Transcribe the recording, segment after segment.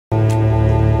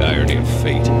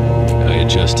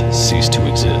just cease to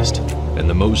exist, and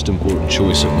the most important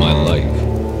choice of my life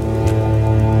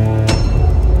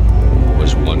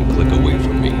was one click away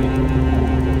from me.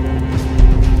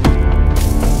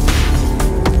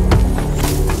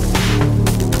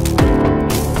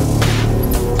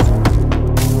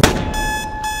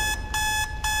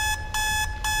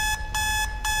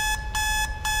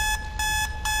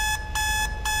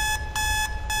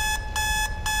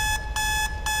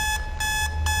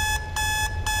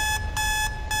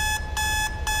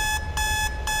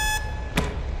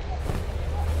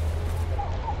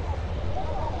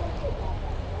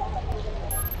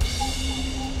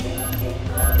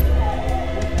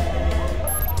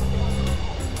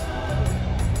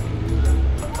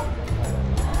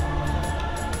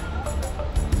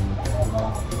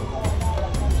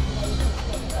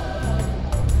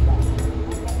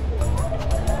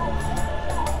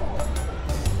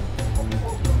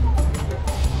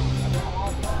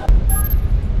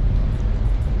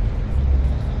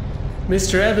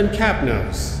 Mr. Evan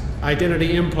Kapnos,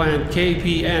 Identity Implant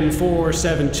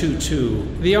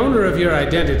KPN4722. The owner of your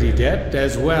identity debt,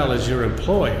 as well as your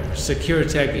employer,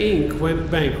 SecureTech Inc., went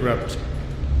bankrupt.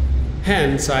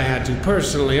 Hence, I had to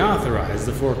personally authorize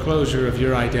the foreclosure of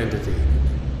your identity.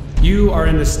 You are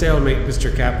in a stalemate,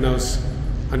 Mr. Kapnos.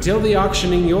 Until the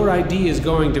auctioning, your ID is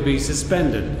going to be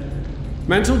suspended.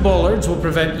 Mental bollards will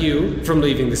prevent you from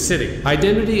leaving the city.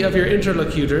 Identity of your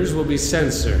interlocutors will be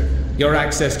censored. Your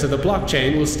access to the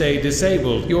blockchain will stay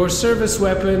disabled. Your service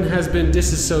weapon has been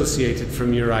disassociated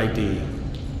from your ID.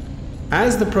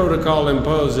 As the protocol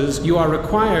imposes, you are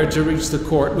required to reach the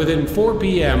court within 4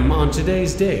 p.m. on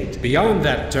today's date. Beyond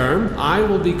that term, I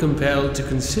will be compelled to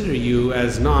consider you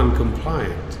as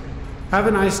non-compliant. Have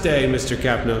a nice day, Mr.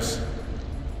 Kapnos.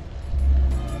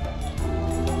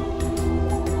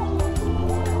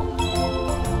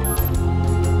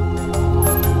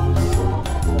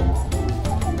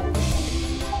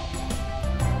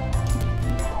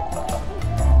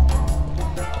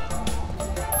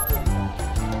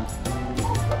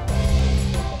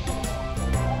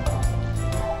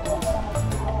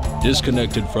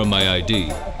 Disconnected from my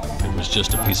ID. It was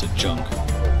just a piece of junk.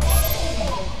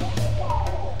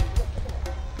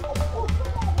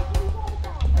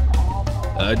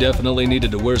 I definitely needed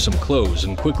to wear some clothes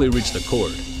and quickly reach the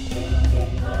court.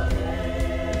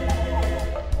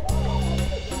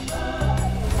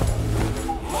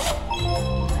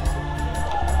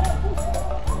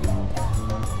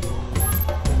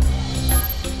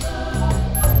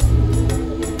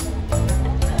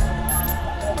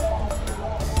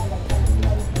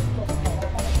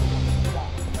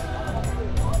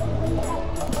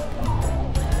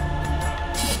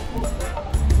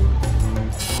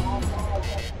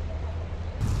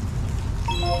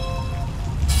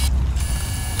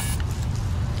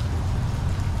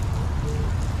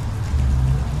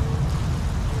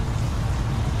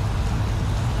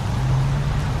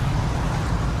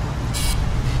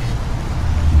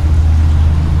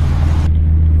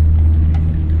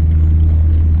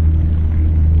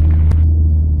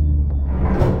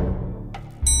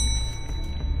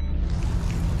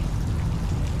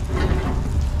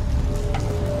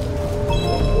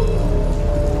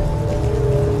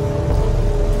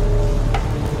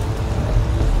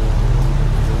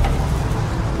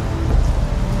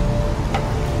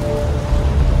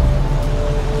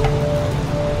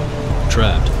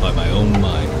 Trapped by my own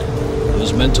mind.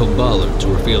 Those mental bollards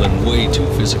were feeling way too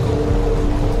physical.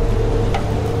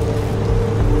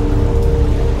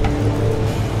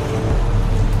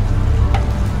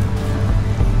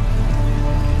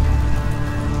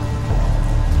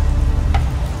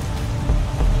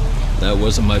 That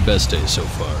wasn't my best day so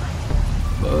far,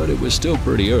 but it was still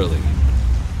pretty early.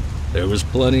 There was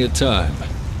plenty of time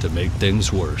to make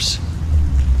things worse.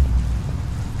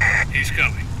 He's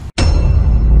coming.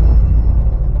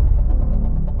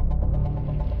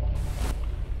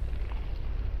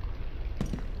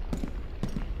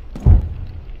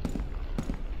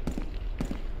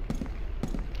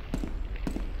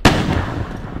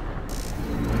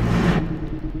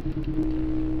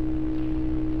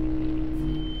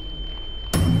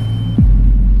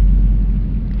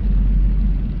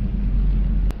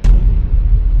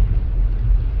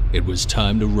 It was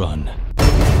time to run.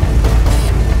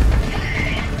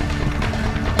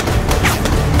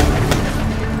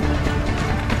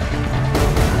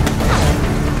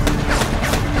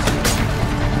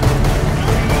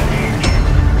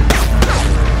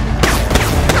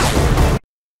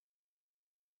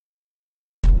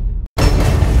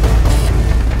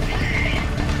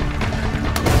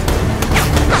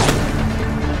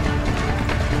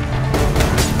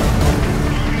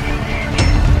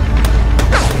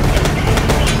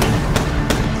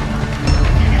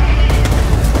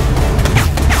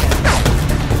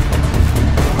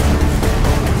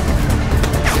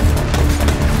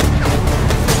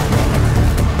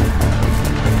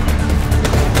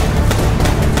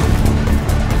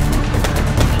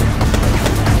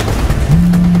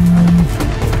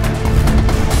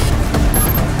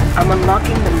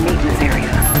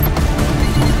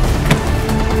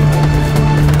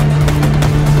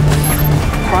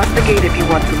 Relocate if you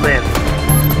want to live.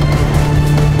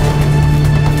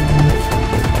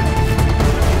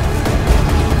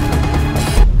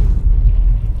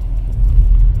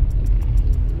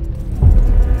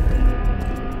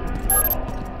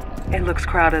 It looks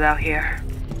crowded out here.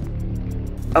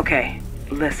 Okay,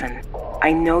 listen.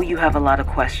 I know you have a lot of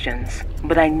questions,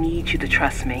 but I need you to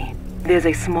trust me. There's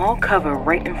a small cover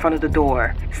right in front of the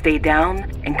door. Stay down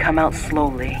and come out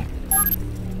slowly.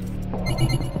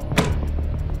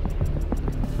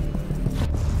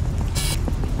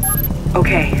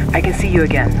 Okay, I can see you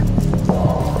again.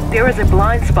 There is a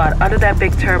blind spot under that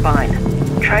big turbine.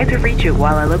 Try to reach it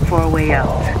while I look for a way out.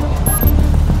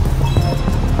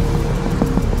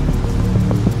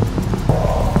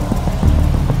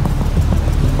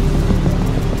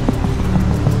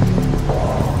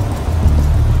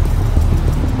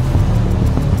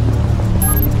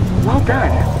 Well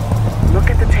done. Look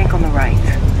at the tank on the right.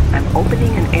 I'm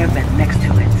opening an air vent next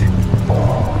to it.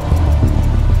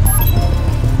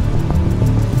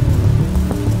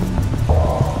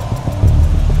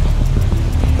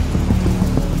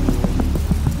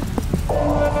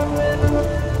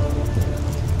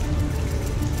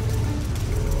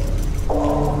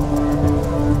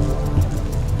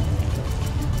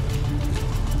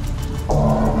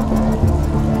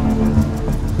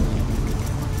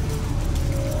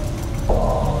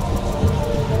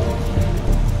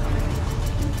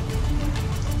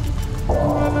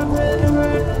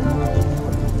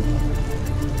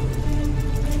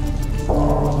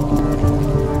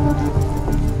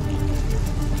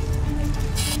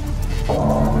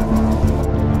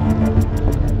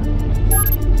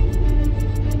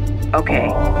 Okay,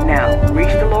 now,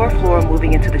 reach the lower floor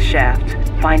moving into the shaft.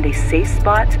 Find a safe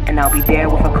spot, and I'll be there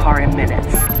with a car in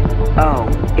minutes. Oh,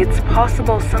 it's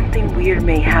possible something weird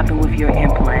may happen with your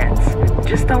implants.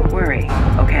 Just don't worry,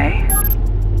 okay?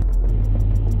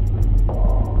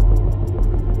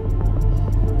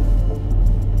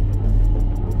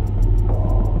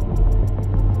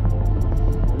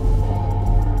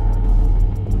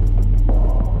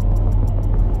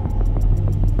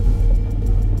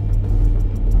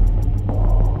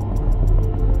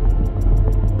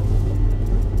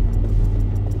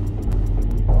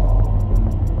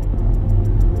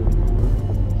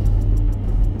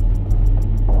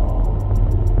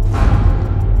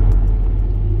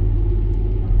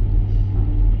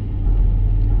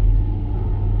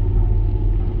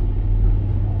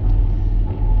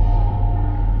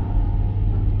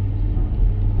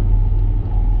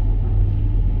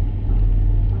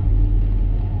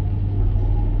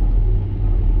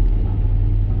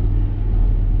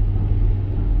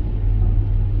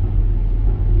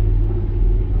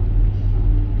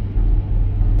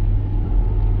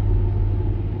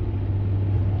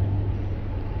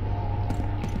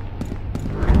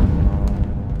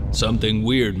 Something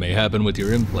weird may happen with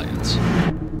your implants.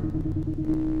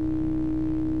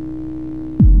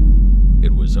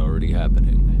 It was already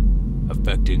happening,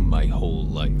 affecting my whole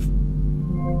life.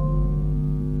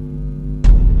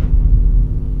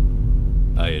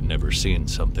 I had never seen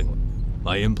something.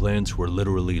 My implants were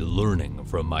literally learning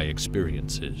from my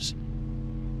experiences.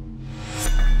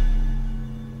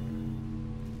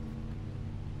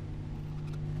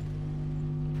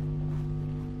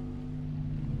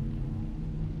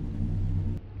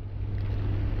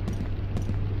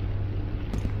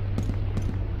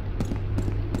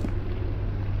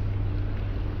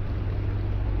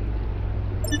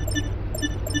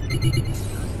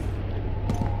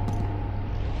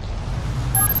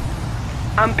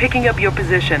 I'm picking up your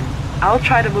position. I'll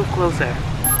try to move closer.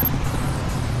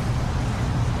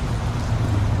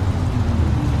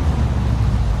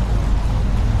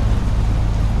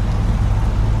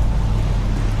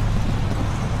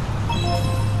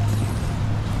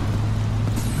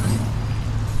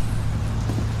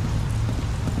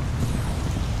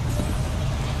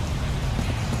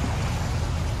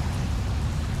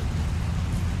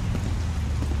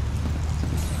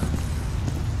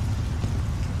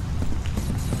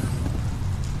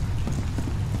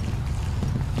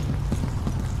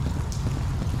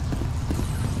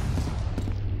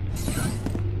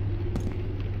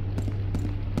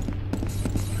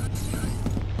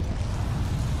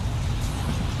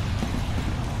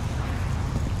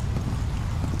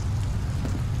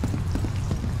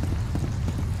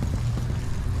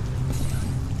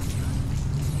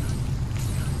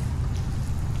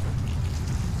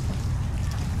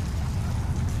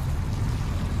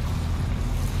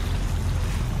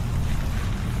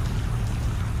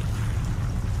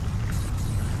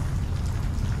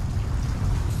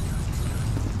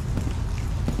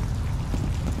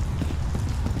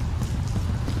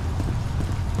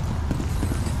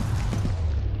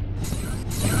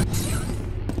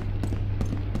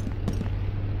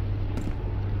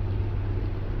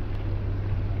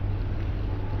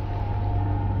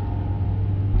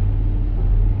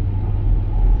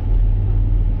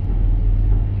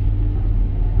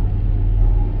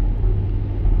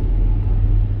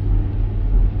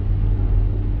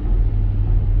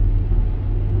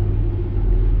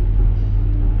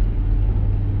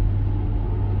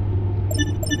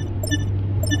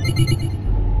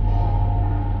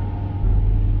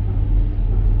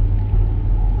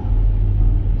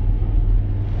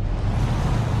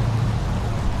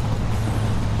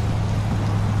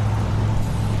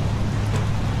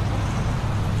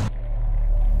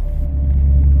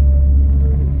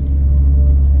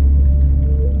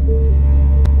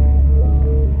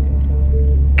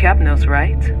 Kapnos,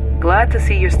 right? Glad to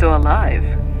see you're still alive.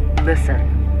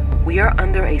 Listen, we are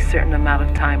under a certain amount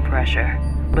of time pressure,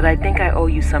 but I think I owe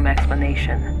you some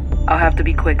explanation. I'll have to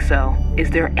be quick, so is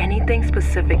there anything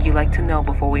specific you'd like to know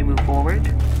before we move forward?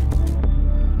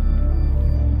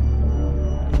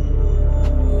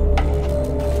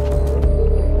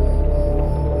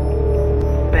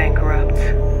 Bankrupt.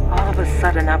 All of a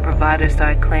sudden, our provider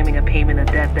started claiming a payment of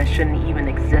debt that shouldn't even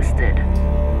existed.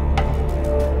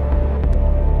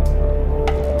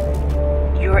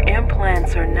 Your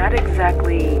implants are not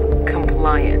exactly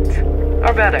compliant.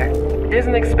 Or better, there's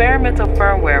an experimental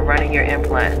firmware running your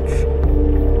implants.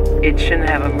 It shouldn't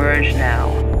have emerged now.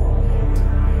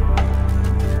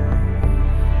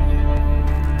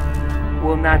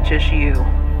 Well, not just you.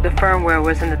 The firmware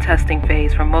was in the testing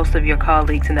phase for most of your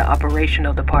colleagues in the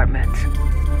operational department.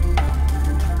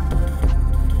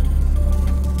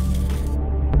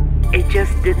 It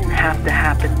just didn't have to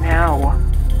happen now.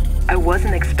 I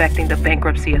wasn't expecting the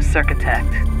bankruptcy of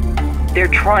Circuitect. They're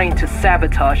trying to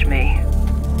sabotage me.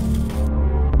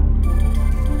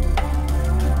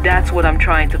 That's what I'm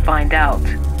trying to find out.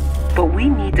 But we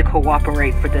need to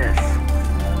cooperate for this.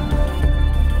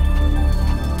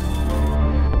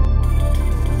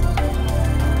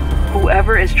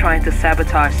 Whoever is trying to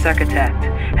sabotage Circuitect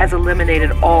has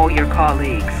eliminated all your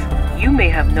colleagues. You may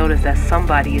have noticed that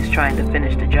somebody is trying to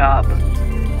finish the job.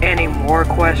 Any more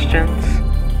questions?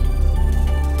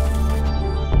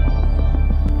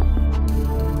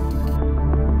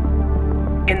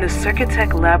 In the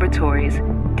Circuitech laboratories,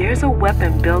 there's a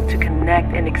weapon built to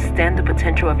connect and extend the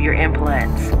potential of your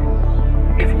implants.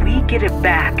 If we get it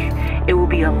back, it will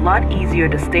be a lot easier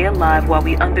to stay alive while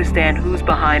we understand who's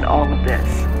behind all of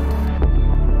this.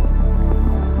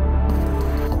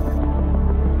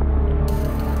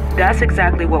 That's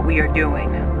exactly what we are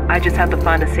doing. I just have to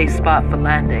find a safe spot for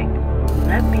landing.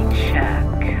 Let me check.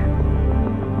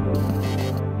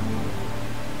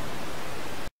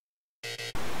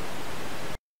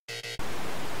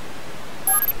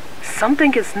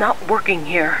 Something is not working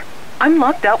here. I'm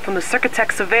locked out from the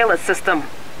Circuitech surveillance system.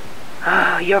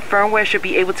 Your firmware should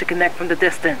be able to connect from the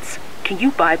distance. Can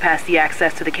you bypass the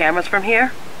access to the cameras from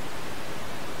here?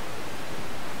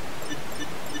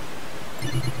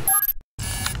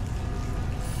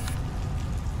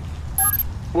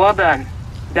 Well done.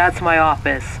 That's my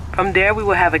office. From there we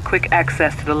will have a quick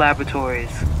access to the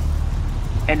laboratories.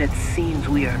 And it seems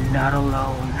we are not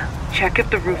alone. Check if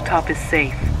the rooftop is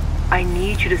safe. I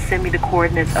need you to send me the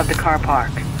coordinates of the car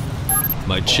park.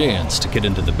 My chance to get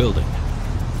into the building.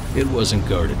 It wasn't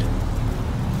guarded.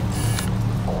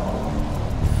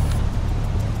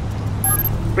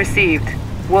 Received.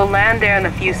 We'll land there in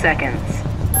a few seconds.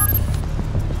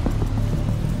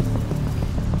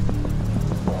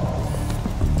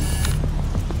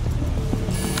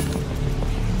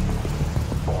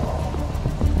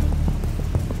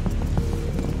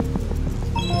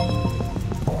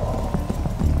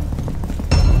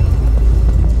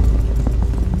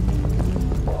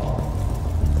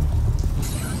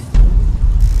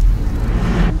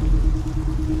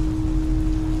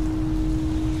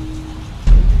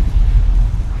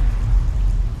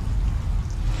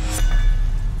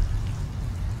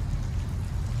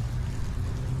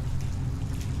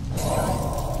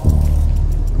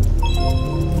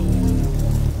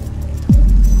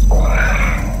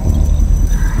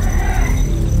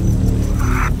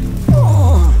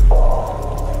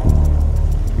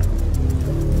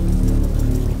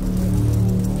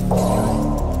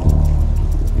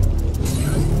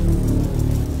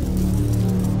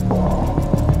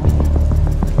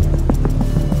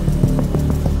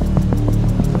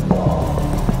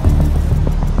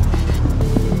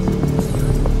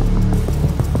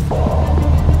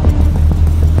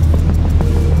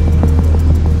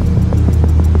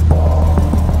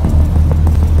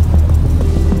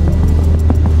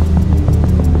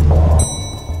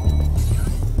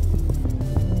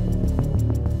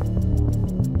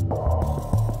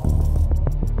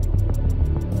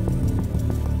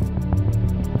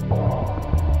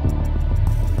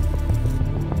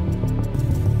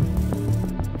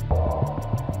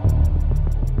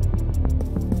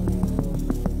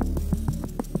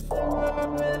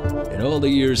 In all the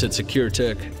years at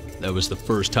SecureTech, that was the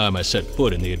first time I set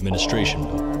foot in the administration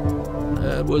building.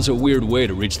 That was a weird way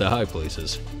to reach the high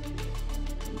places.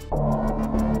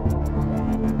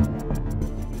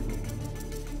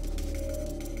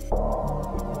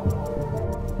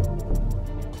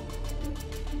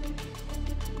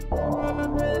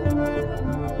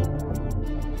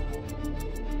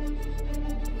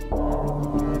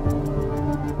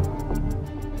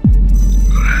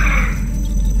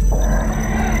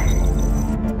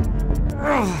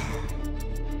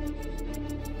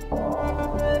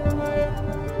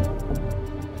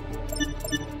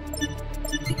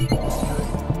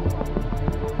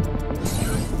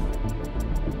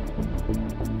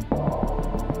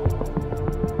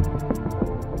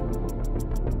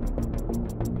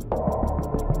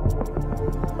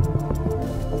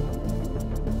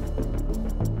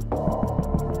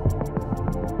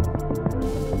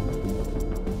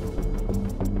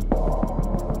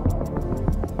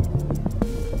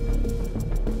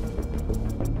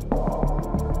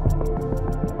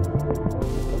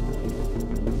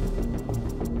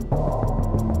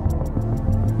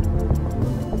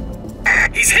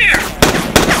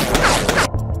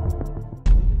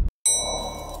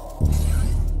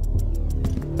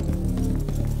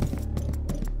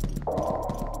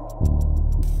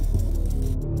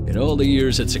 all the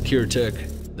years at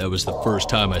SecureTech, that was the first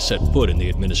time I set foot in the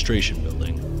administration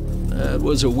building. That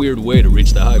was a weird way to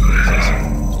reach the high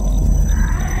places.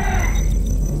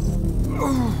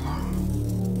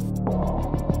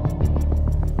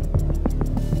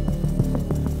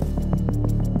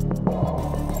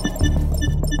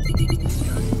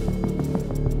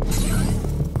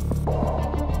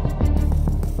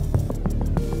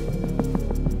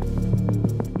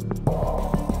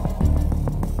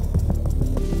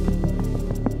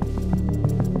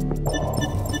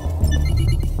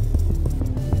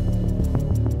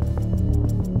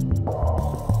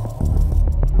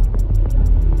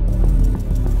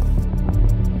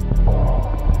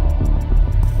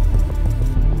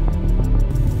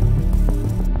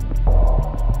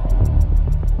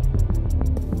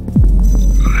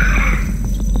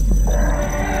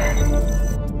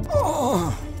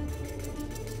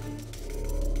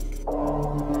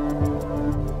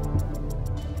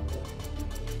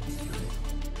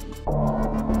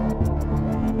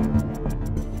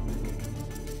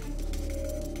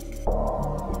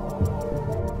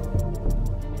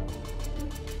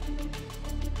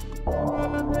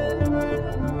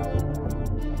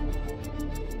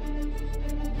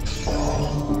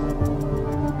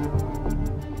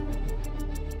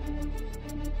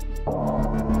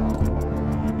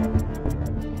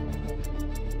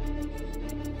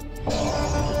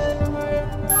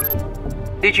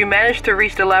 Did you manage to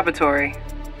reach the laboratory?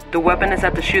 The weapon is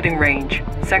at the shooting range,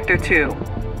 Sector 2.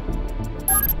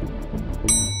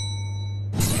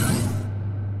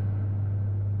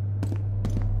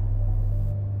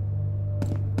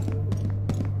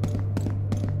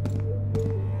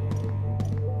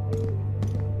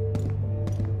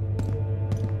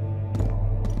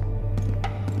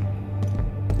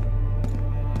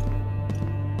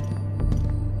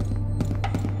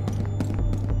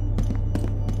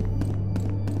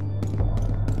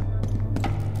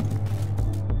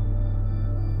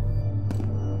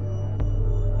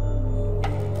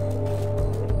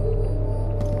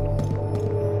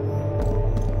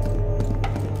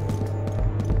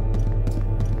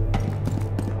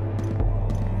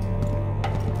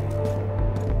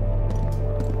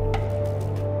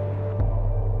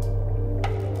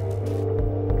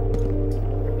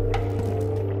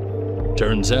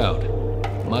 Turns out,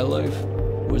 my life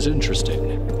was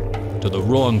interesting. To the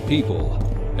wrong people,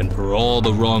 and for all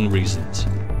the wrong reasons.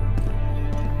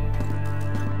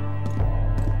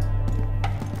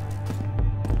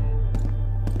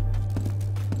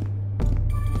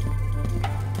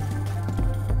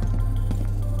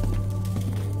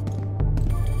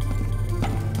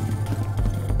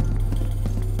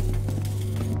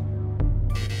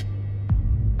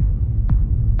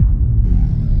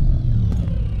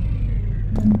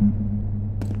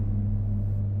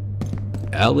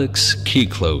 Alex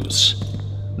Keyclose.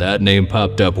 That name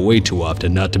popped up way too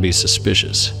often not to be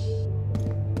suspicious.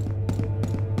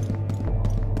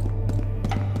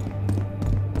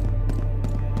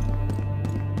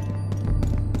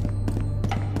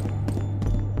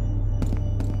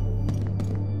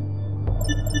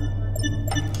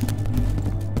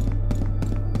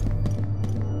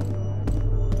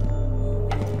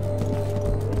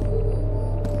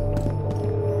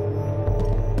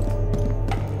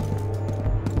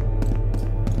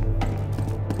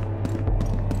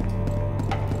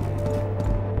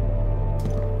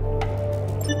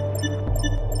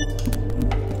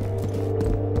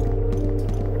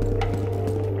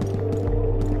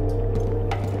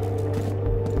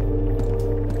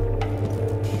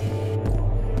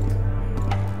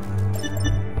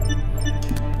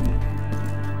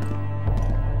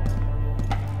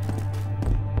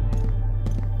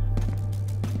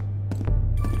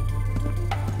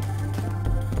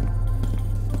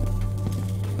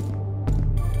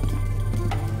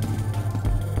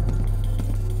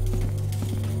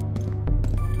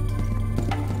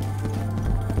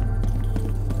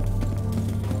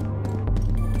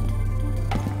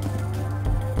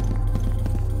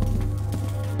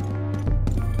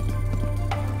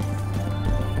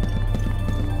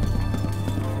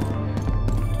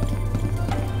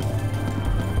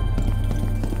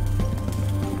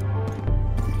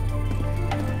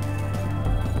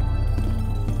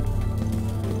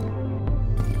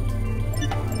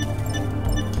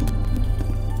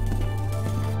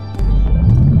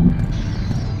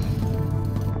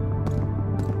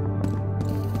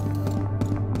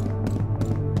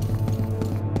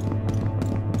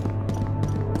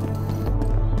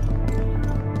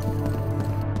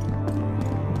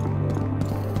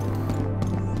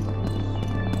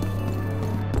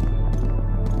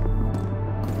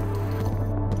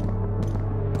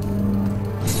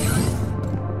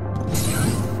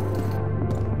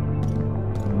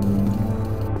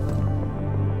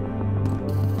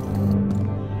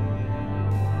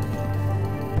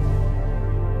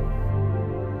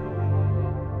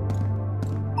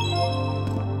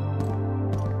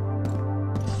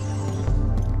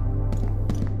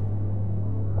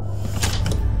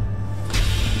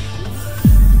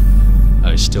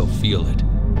 still feel it,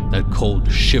 that cold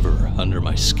shiver under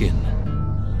my skin.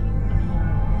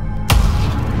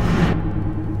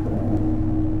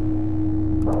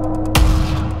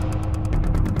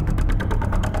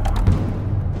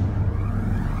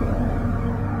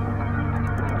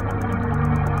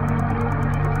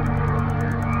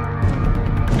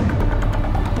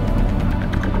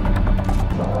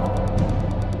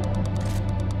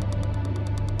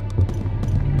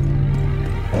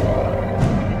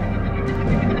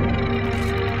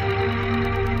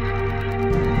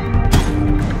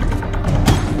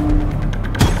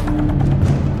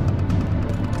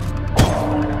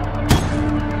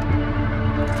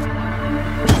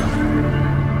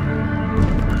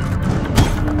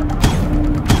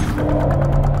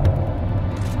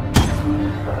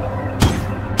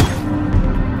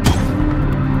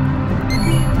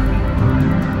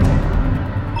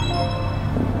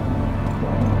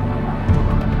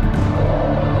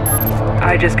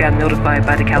 I just got notified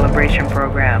by the calibration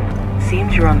program.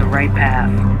 Seems you're on the right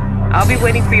path. I'll be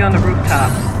waiting for you on the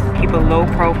rooftop. Keep a low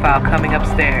profile coming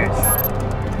upstairs.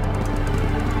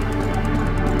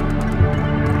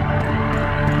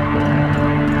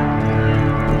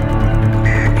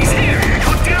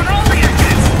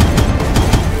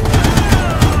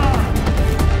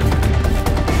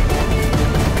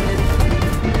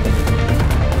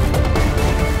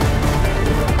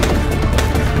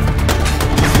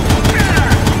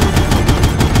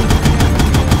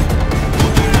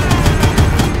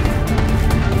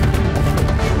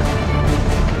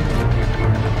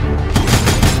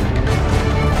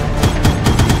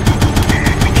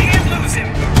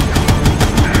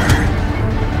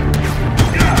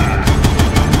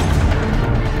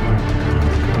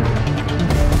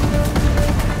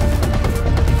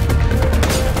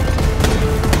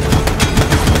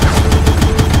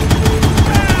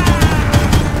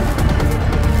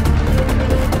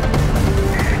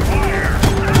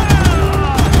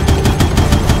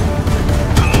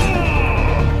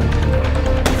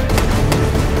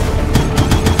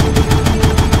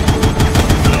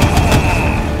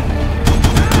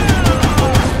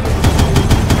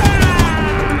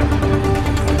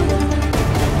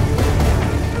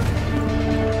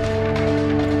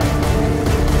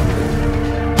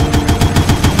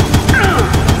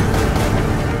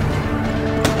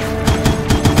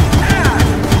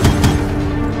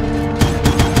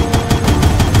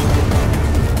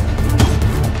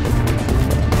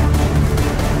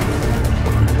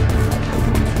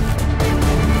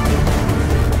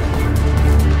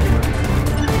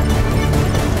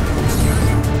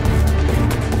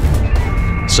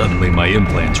 Suddenly, my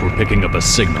implants were picking up a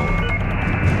signal.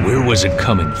 Where was it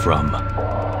coming from?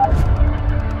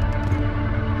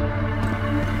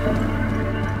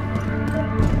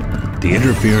 The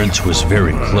interference was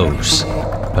very close.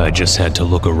 I just had to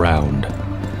look around.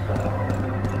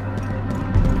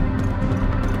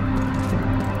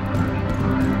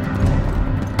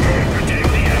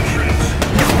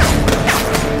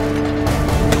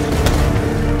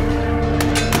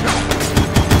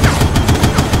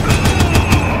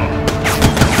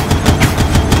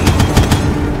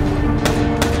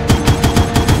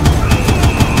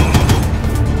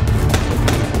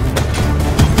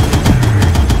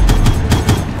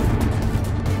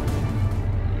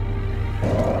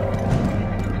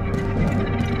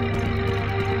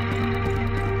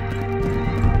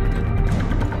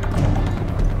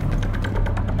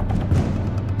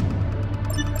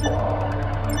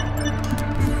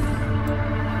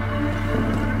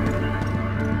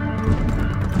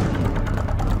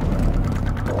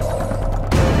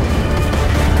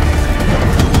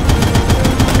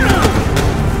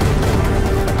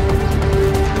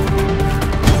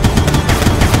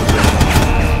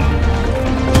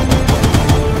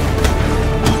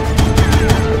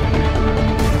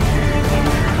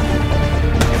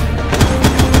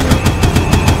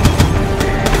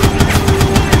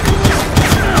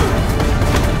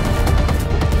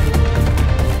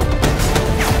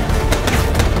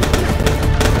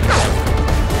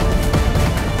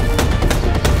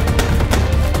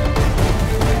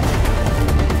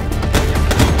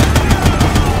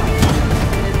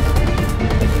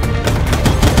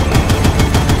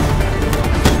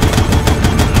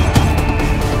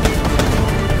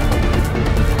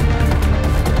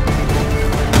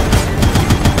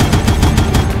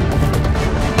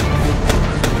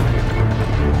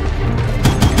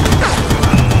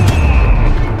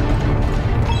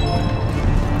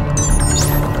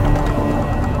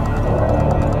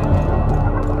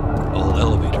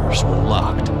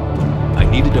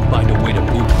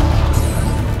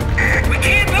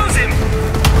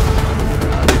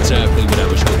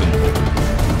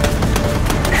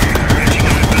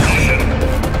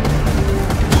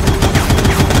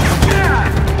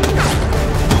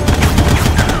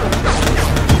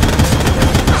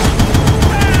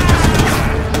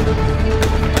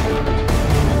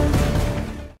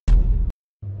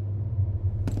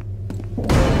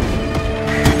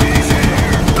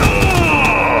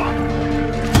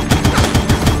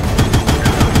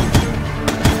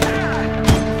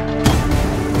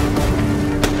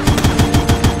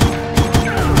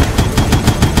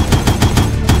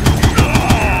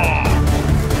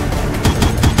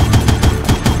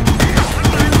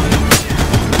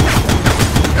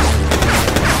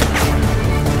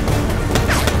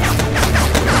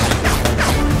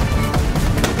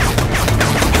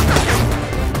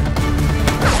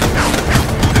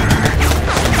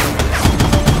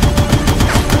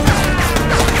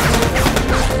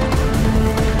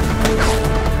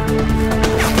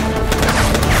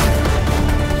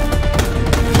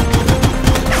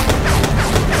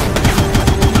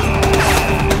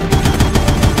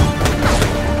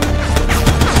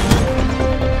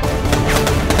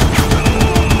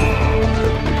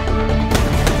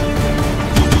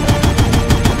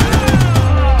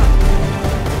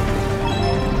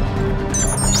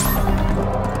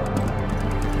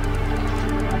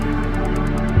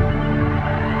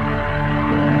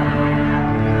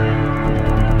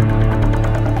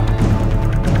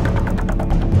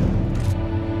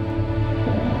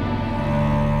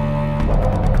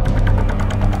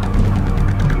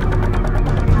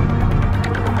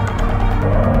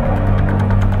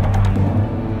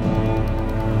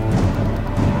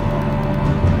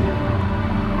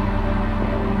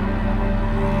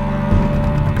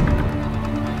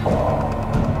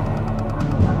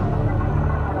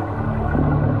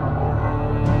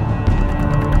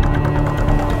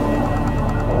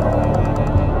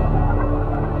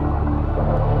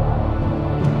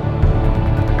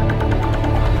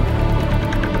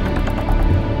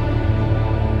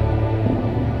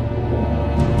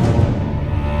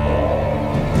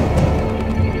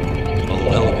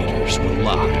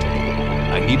 locked.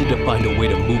 I needed to find a way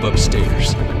to move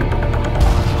upstairs.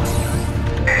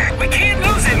 We can't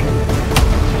lose him!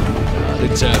 Not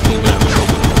exactly what I'm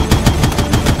hoping.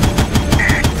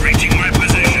 Reaching my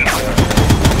position.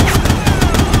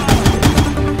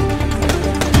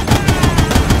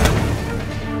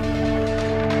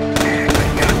 I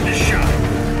got the shot.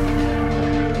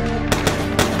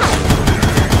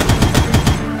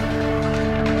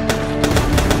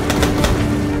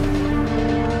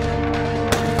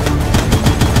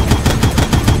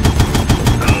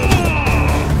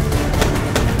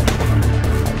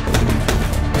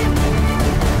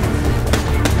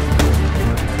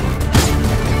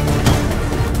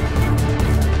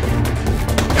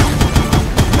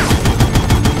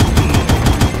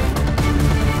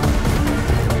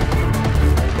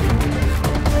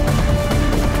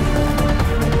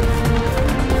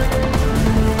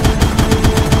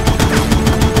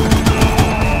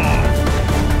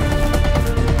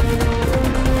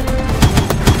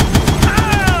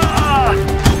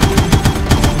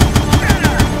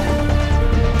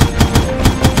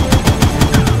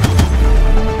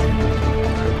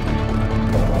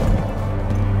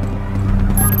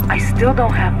 Still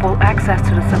don't have full access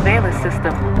to the surveillance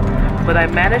system, but I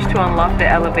managed to unlock the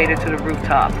elevator to the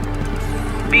rooftop.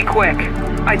 Be quick.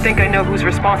 I think I know who's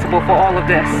responsible for all of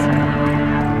this.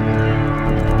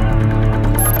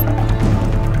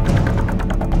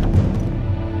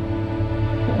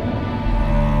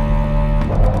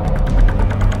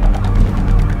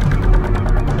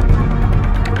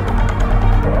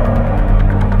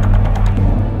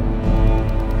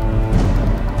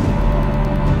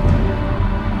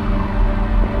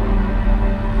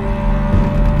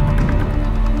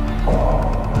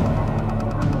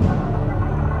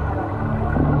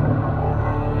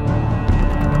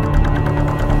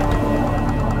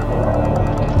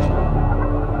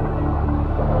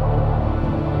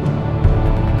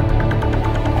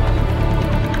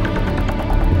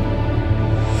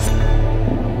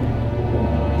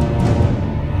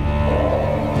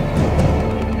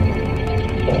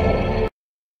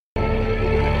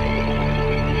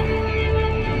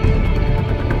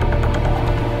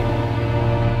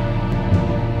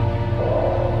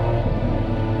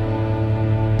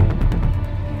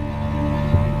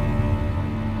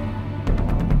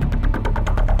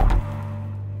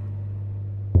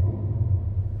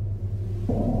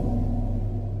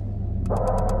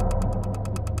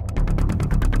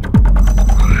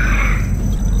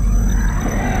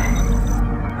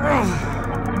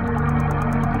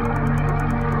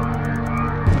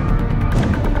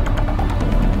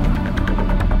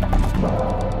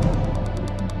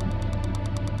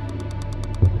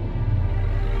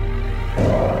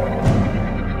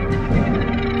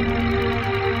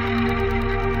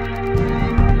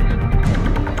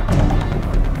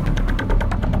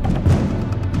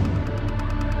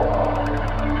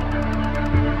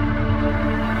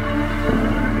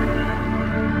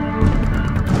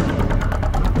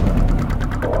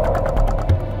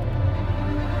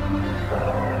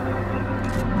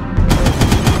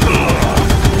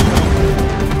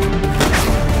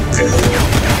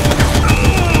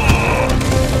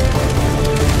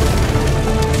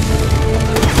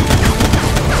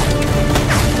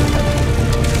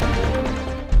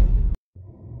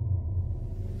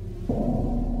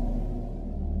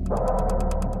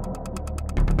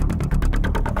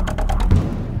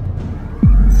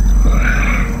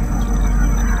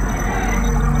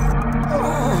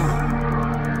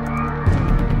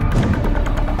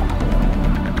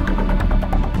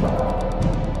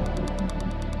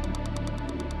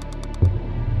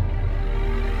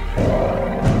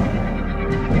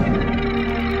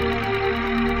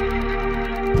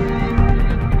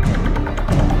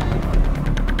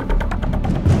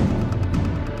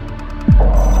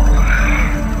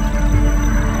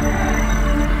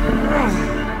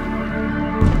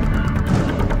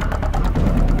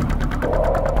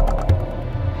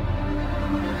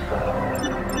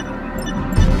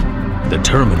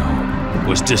 terminal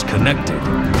was disconnected,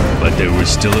 but there was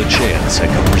still a chance I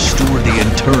could restore the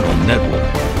internal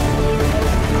network.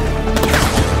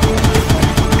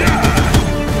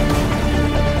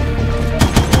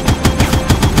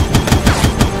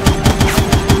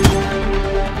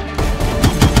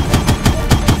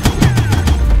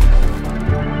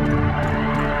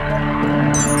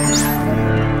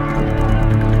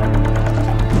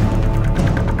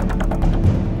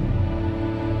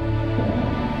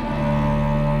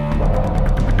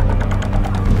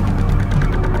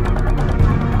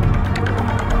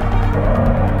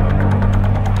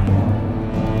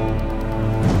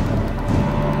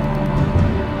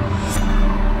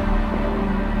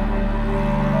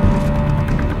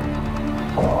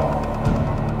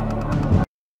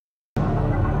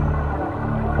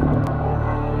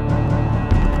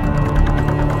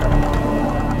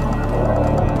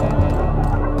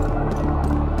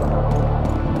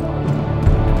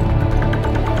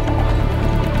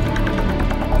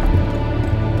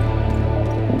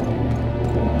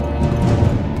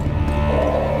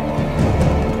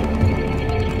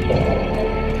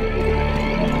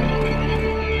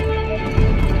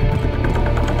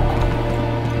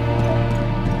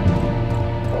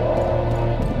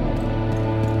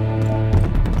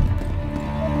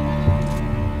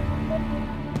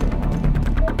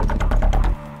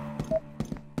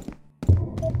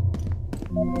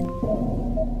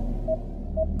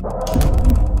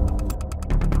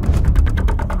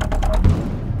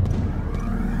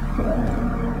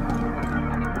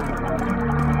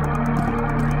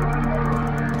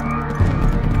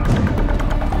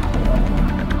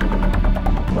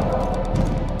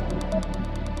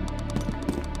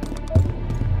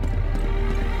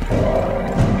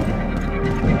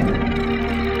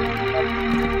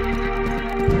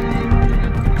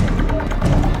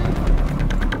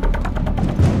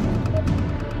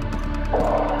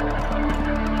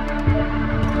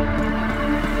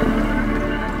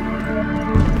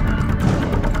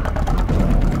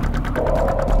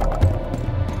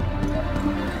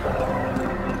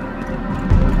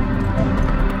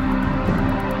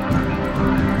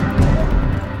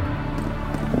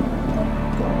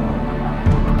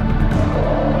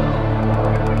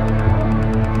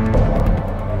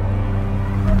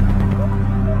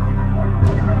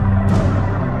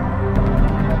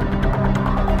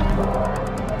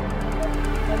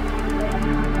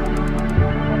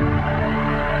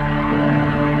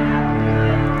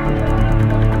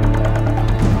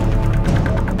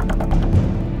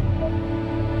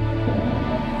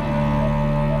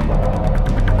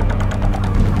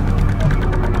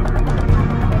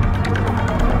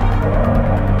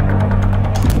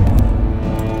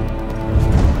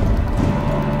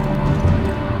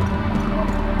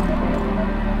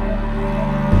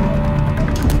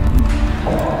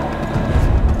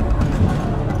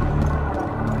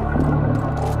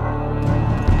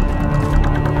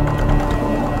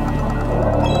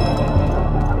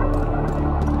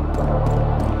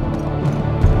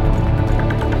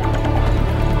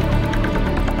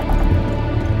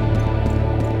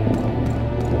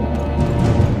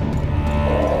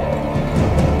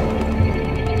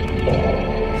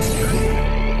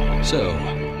 So,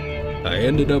 I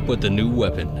ended up with a new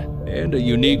weapon and a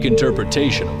unique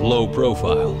interpretation of low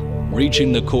profile.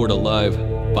 Reaching the court alive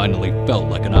finally felt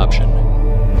like an option.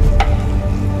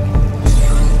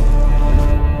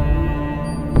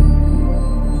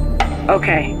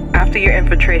 Okay, after your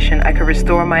infiltration, I could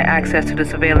restore my access to the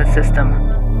surveillance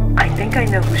system. I think I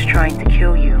know who's trying to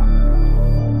kill you.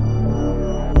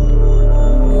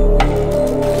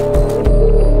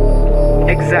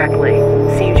 Exactly.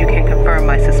 Seems you can confirm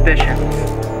my suspicions.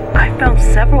 I found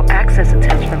several access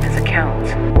attempts from his account.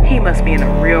 He must be in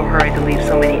a real hurry to leave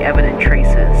so many evident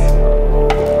traces.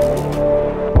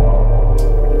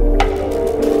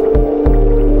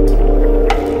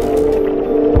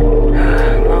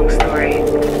 Long story.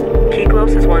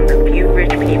 Kiklos is one of the few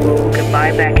rich people who can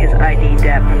buy back his ID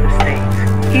debt from the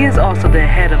state. He is also the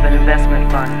head of an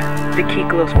investment fund, the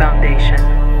Kiklos Foundation.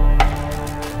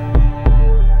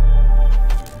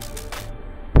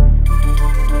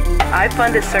 I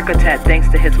funded Circuitet thanks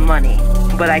to his money,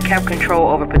 but I kept control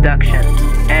over production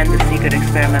and the secret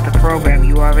experimental program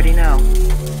you already know.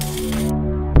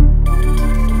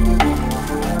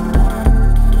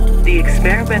 The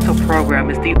experimental program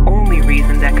is the only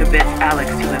reason that convinced Alex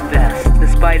to invest.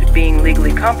 Despite being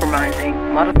legally compromising,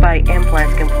 modified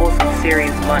implants can pull some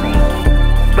serious money.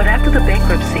 But after the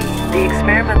bankruptcy, the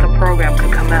experimental program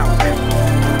could come out.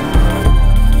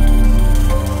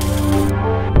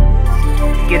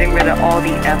 Getting rid of all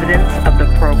the evidence of the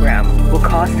program will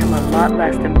cost him a lot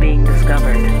less than being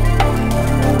discovered.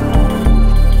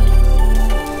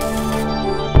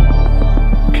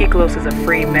 Kiklos is a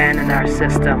free man in our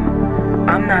system.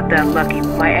 I'm not that lucky.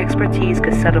 My expertise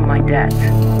could settle my debt.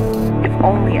 If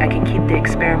only I can keep the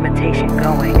experimentation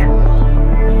going.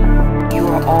 You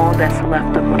are all that's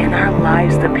left of me, and our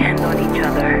lives depend on each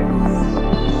other.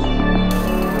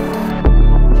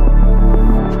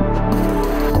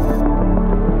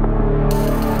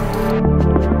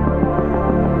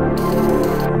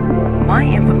 My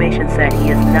information said he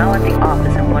is now at the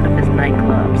office in one of his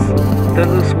nightclubs, the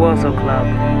Luswozo Club.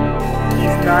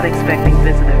 He's not expecting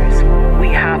visitors. We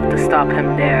have to stop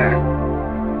him there.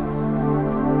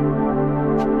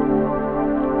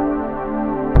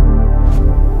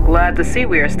 Glad to see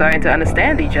we are starting to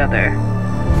understand each other.